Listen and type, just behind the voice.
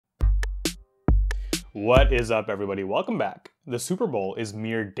What is up, everybody? Welcome back. The Super Bowl is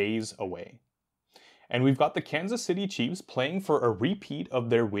mere days away. And we've got the Kansas City Chiefs playing for a repeat of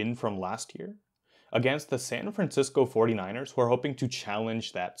their win from last year against the San Francisco 49ers, who are hoping to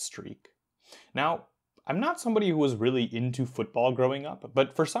challenge that streak. Now, I'm not somebody who was really into football growing up,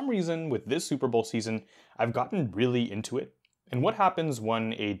 but for some reason with this Super Bowl season, I've gotten really into it. And what happens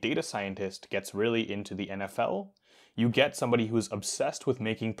when a data scientist gets really into the NFL? You get somebody who's obsessed with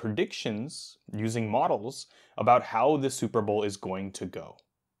making predictions using models about how the Super Bowl is going to go.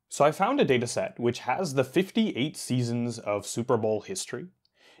 So I found a data set which has the 58 seasons of Super Bowl history.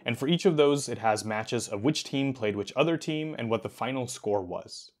 And for each of those, it has matches of which team played which other team and what the final score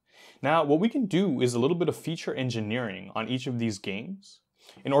was. Now, what we can do is a little bit of feature engineering on each of these games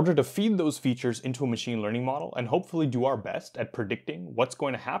in order to feed those features into a machine learning model and hopefully do our best at predicting what's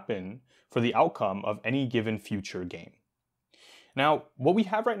going to happen for the outcome of any given future game. Now, what we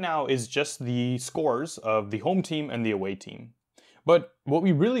have right now is just the scores of the home team and the away team. But what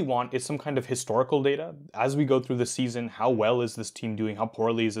we really want is some kind of historical data as we go through the season. How well is this team doing? How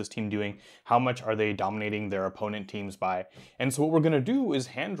poorly is this team doing? How much are they dominating their opponent teams by? And so what we're going to do is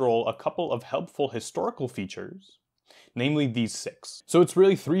hand roll a couple of helpful historical features, namely these 6. So it's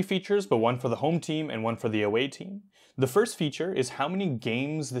really 3 features, but one for the home team and one for the away team. The first feature is how many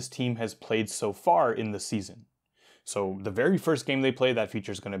games this team has played so far in the season. So the very first game they play, that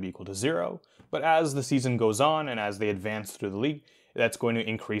feature is going to be equal to 0. But as the season goes on and as they advance through the league, that's going to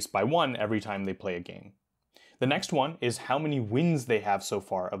increase by 1 every time they play a game. The next one is how many wins they have so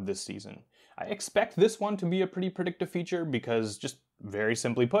far of this season. I expect this one to be a pretty predictive feature because, just very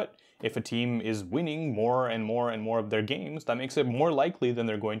simply put, if a team is winning more and more and more of their games, that makes it more likely than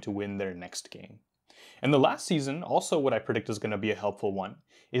they're going to win their next game. And the last season, also what I predict is going to be a helpful one,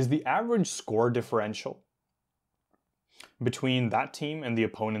 is the average score differential between that team and the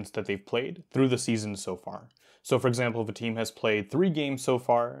opponents that they've played through the season so far. So for example, if a team has played 3 games so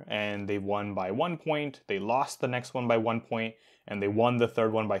far and they've won by 1 point, they lost the next one by 1 point, and they won the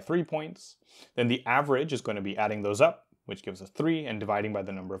third one by 3 points, then the average is going to be adding those up, which gives us 3, and dividing by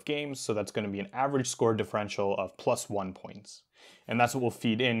the number of games, so that's going to be an average score differential of plus 1 points. And that's what we'll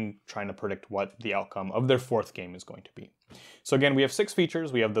feed in trying to predict what the outcome of their 4th game is going to be. So again, we have 6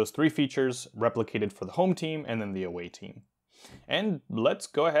 features. We have those 3 features replicated for the home team and then the away team. And let's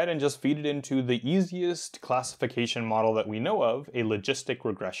go ahead and just feed it into the easiest classification model that we know of, a logistic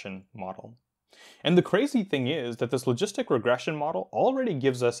regression model. And the crazy thing is that this logistic regression model already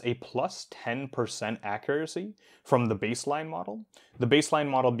gives us a plus 10% accuracy from the baseline model. The baseline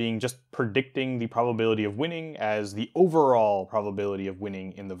model being just predicting the probability of winning as the overall probability of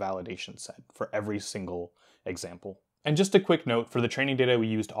winning in the validation set for every single example. And just a quick note, for the training data we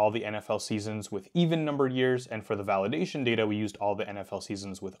used all the NFL seasons with even numbered years, and for the validation data we used all the NFL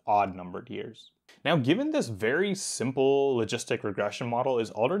seasons with odd numbered years. Now, given this very simple logistic regression model is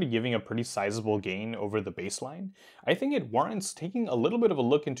already giving a pretty sizable gain over the baseline, I think it warrants taking a little bit of a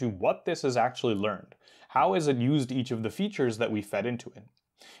look into what this has actually learned. How has it used each of the features that we fed into it?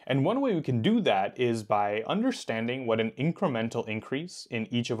 And one way we can do that is by understanding what an incremental increase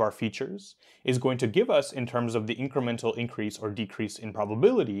in each of our features is going to give us in terms of the incremental increase or decrease in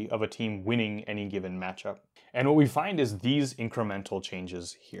probability of a team winning any given matchup. And what we find is these incremental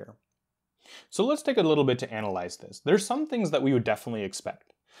changes here. So let's take a little bit to analyze this. There's some things that we would definitely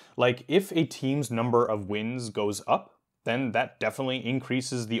expect. Like if a team's number of wins goes up, then that definitely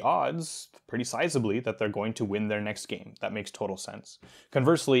increases the odds pretty sizably that they're going to win their next game. That makes total sense.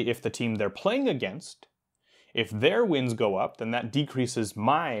 Conversely, if the team they're playing against, if their wins go up, then that decreases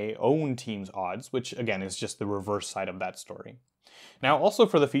my own team's odds, which again is just the reverse side of that story. Now, also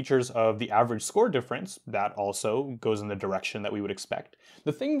for the features of the average score difference, that also goes in the direction that we would expect.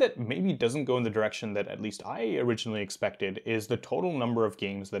 The thing that maybe doesn't go in the direction that at least I originally expected is the total number of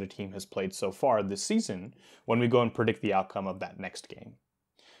games that a team has played so far this season when we go and predict the outcome of that next game.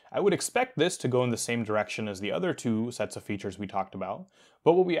 I would expect this to go in the same direction as the other 2 sets of features we talked about,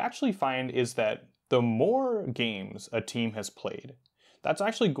 but what we actually find is that the more games a team has played, that's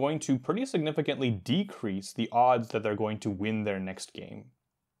actually going to pretty significantly decrease the odds that they're going to win their next game.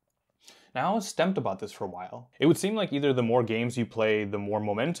 Now, I was stumped about this for a while. It would seem like either the more games you play, the more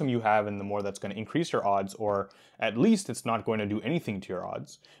momentum you have, and the more that's going to increase your odds, or at least it's not going to do anything to your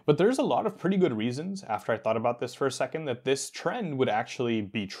odds. But there's a lot of pretty good reasons, after I thought about this for a second, that this trend would actually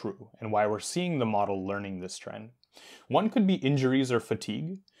be true, and why we're seeing the model learning this trend. One could be injuries or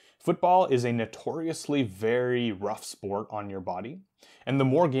fatigue. Football is a notoriously very rough sport on your body. And the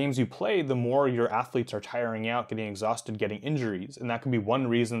more games you play, the more your athletes are tiring out, getting exhausted, getting injuries. And that could be one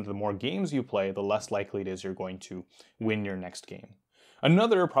reason that the more games you play, the less likely it is you're going to win your next game.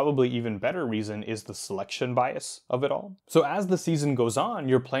 Another, probably even better reason is the selection bias of it all. So as the season goes on,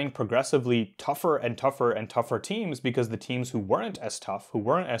 you're playing progressively tougher and tougher and tougher teams because the teams who weren't as tough, who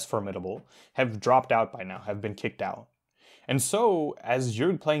weren't as formidable, have dropped out by now, have been kicked out. And so, as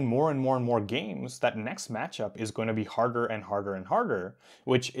you're playing more and more and more games, that next matchup is going to be harder and harder and harder,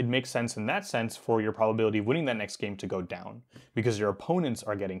 which it makes sense in that sense for your probability of winning that next game to go down, because your opponents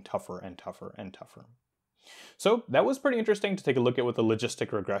are getting tougher and tougher and tougher. So that was pretty interesting to take a look at with the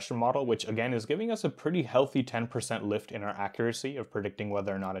logistic regression model, which again is giving us a pretty healthy 10% lift in our accuracy of predicting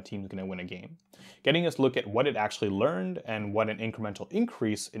whether or not a team's going to win a game. Getting us to look at what it actually learned and what an incremental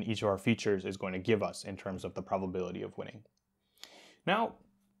increase in each of our features is going to give us in terms of the probability of winning. Now,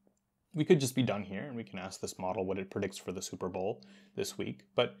 we could just be done here and we can ask this model what it predicts for the Super Bowl this week,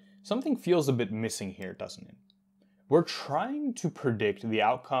 but something feels a bit missing here, doesn't it? We're trying to predict the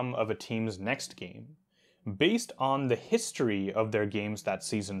outcome of a team's next game based on the history of their games that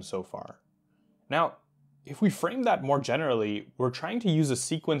season so far. Now, if we frame that more generally, we're trying to use a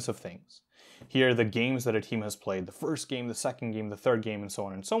sequence of things. Here, the games that a team has played, the first game, the second game, the third game, and so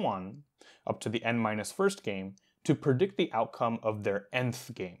on, up to the n-1st game, to predict the outcome of their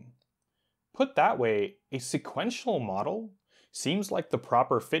nth game. Put that way, a sequential model seems like the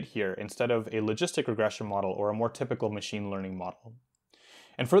proper fit here instead of a logistic regression model or a more typical machine learning model.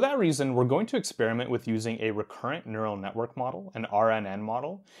 And for that reason, we're going to experiment with using a recurrent neural network model, an RNN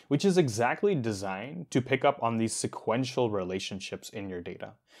model, which is exactly designed to pick up on these sequential relationships in your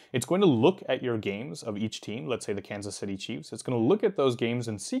data. It's going to look at your games of each team, let's say the Kansas City Chiefs. It's going to look at those games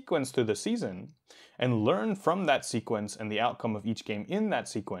in sequence through the season and learn from that sequence and the outcome of each game in that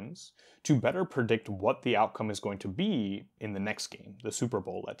sequence to better predict what the outcome is going to be in the next game, the Super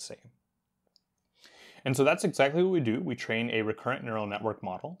Bowl, let's say. And so that's exactly what we do. We train a recurrent neural network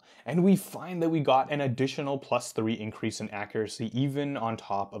model, and we find that we got an additional +3 increase in accuracy even on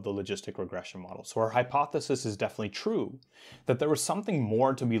top of the logistic regression model. So our hypothesis is definitely true, that there was something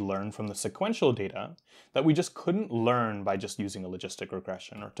more to be learned from the sequential data that we just couldn't learn by just using a logistic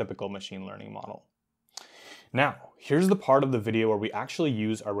regression or typical machine learning model. Now, here's the part of the video where we actually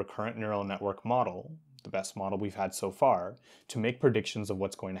use our recurrent neural network model, the best model we've had so far, to make predictions of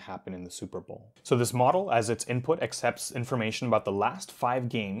what's going to happen in the Super Bowl. So this model, as its input, accepts information about the last 5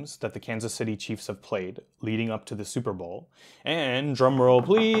 games that the Kansas City Chiefs have played leading up to the Super Bowl. And drumroll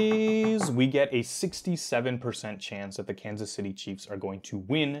please, we get a 67% chance that the Kansas City Chiefs are going to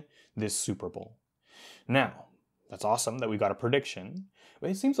win this Super Bowl. Now, that's awesome that we got a prediction, but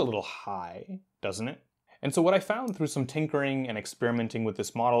it seems a little high, doesn't it? And so what I found through some tinkering and experimenting with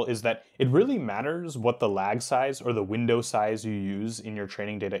this model is that it really matters what the lag size or the window size you use in your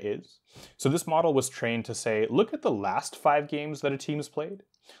training data is. So this model was trained to say, look at the last 5 games that a team's played,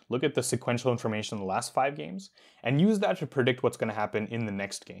 look at the sequential information in the last 5 games, and use that to predict what's going to happen in the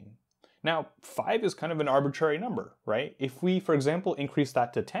next game. Now, 5 is kind of an arbitrary number, right? If we, for example, increase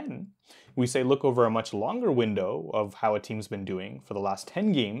that to 10, we say look over a much longer window of how a team's been doing for the last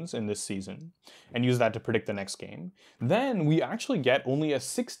 10 games in this season, and use that to predict the next game, then we actually get only a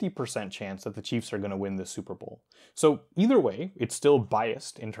 60% chance that the Chiefs are going to win the Super Bowl. So either way, it's still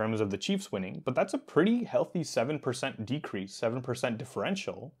biased in terms of the Chiefs winning, but that's a pretty healthy 7% decrease, 7%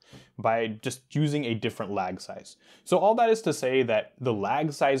 differential by just using a different lag size. So all that is to say that the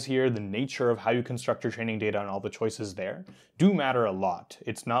lag size here, the nature of how you construct your training data and all the choices there do matter a lot.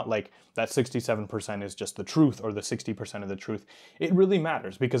 It's not like that 67% is just the truth or the 60% of the truth. It really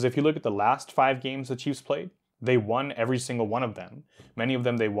matters because if you look at the last 5 games the Chiefs played, they won every single one of them. Many of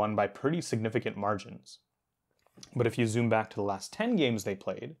them they won by pretty significant margins. But if you zoom back to the last 10 games they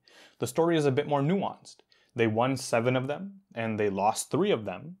played, the story is a bit more nuanced. They won 7 of them and they lost 3 of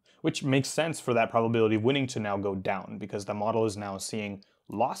them, which makes sense for that probability of winning to now go down because the model is now seeing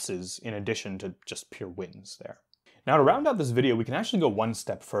losses in addition to just pure wins there. Now to round out this video, we can actually go one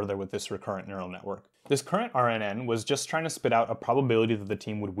step further with this recurrent neural network. This current RNN was just trying to spit out a probability that the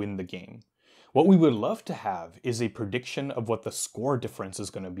team would win the game. What we would love to have is a prediction of what the score difference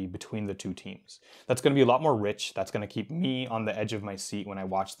is going to be between the two teams. That's going to be a lot more rich. That's going to keep me on the edge of my seat when I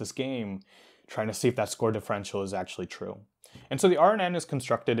watch this game, trying to see if that score differential is actually true. And so the RNN is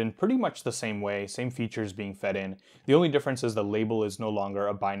constructed in pretty much the same way, same features being fed in. The only difference is the label is no longer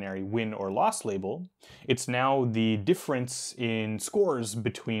a binary win or loss label. It's now the difference in scores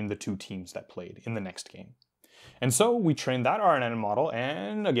between the two teams that played in the next game. And so we train that RNN model,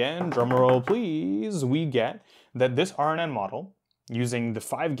 and again, drumroll please, we get that this RNN model, using the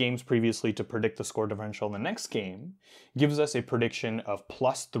 5 games previously to predict the score differential in the next game, gives us a prediction of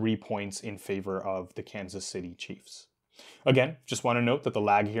 +3 points in favor of the Kansas City Chiefs. Again, just want to note that the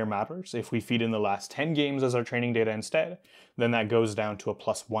lag here matters. If we feed in the last 10 games as our training data instead, then that goes down to a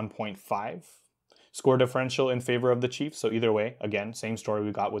plus 1.5 score differential in favor of the Chiefs. So either way, again, same story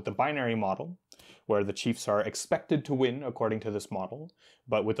we got with the binary model, where the Chiefs are expected to win according to this model,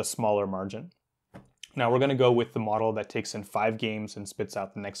 but with a smaller margin. Now we're going to go with the model that takes in 5 games and spits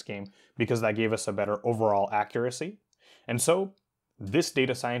out the next game because that gave us a better overall accuracy. And so this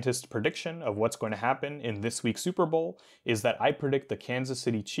data scientist's prediction of what's going to happen in this week's Super Bowl is that I predict the Kansas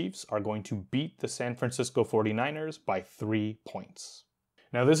City Chiefs are going to beat the San Francisco 49ers by 3 points.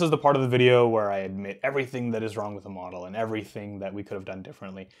 Now this is the part of the video where I admit everything that is wrong with the model and everything that we could have done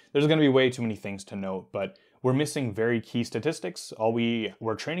differently. There's going to be way too many things to note, but we're missing very key statistics. All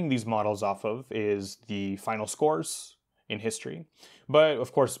we're training these models off of is the final scores in history. But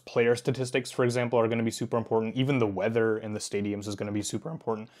of course, player statistics, for example, are going to be super important. Even the weather in the stadiums is going to be super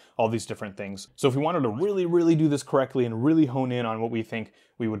important. All these different things. So if we wanted to really do this correctly and really hone in on what we think,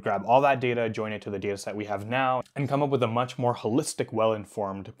 we would grab all that data, join it to the data set we have now, and come up with a much more holistic,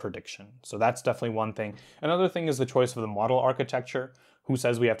 well-informed prediction. So that's definitely one thing. Another thing is the choice of the model architecture. Who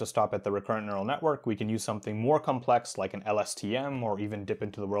says we have to stop at the recurrent neural network? We can use something more complex like an LSTM or even dip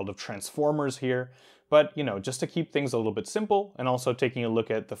into the world of transformers here. But, just to keep things a little bit simple and also taking a look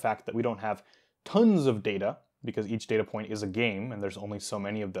at the fact that we don't have tons of data because each data point is a game and there's only so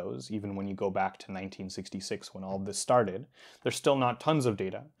many of those. Even when you go back to 1966 when all of this started, there's still not tons of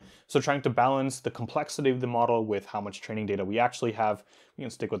data. So trying to balance the complexity of the model with how much training data we actually have, we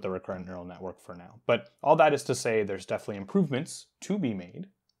can stick with the recurrent neural network for now. But all that is to say there's definitely improvements to be made.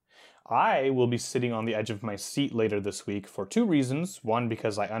 I will be sitting on the edge of my seat later this week for 2 reasons. 1,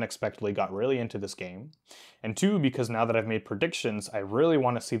 because I unexpectedly got really into this game. And 2, because now that I've made predictions, I really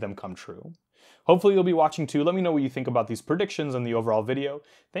want to see them come true. Hopefully you'll be watching too. Let me know what you think about these predictions and the overall video.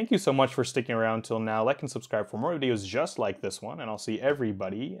 Thank you so much for sticking around till now. Like and subscribe for more videos just like this one, and I'll see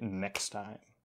everybody next time.